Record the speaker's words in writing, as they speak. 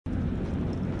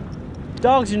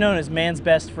Dogs are known as man's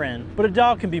best friend, but a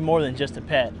dog can be more than just a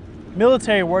pet.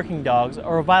 Military working dogs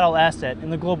are a vital asset in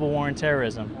the global war on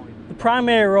terrorism. The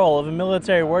primary role of a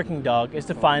military working dog is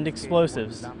to find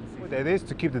explosives. It is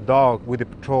to keep the dog with the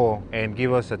patrol and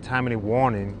give us a timely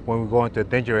warning when we go into a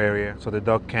danger area, so the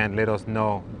dog can let us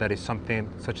know that it's something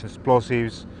such as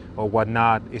explosives or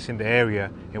whatnot is in the area,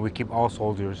 and we keep all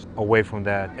soldiers away from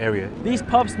that area. These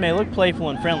pups may look playful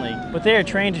and friendly, but they are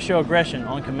trained to show aggression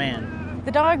on command.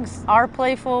 The dogs are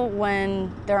playful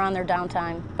when they're on their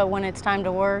downtime, but when it's time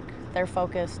to work, they're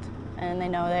focused and they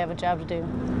know they have a job to do.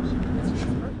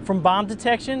 From bomb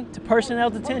detection to personnel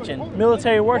detention,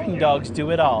 military working dogs do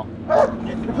it all.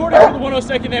 Reporting for the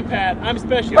 102nd MPAT, I'm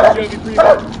Specialist Jovi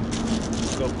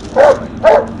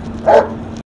Prevot.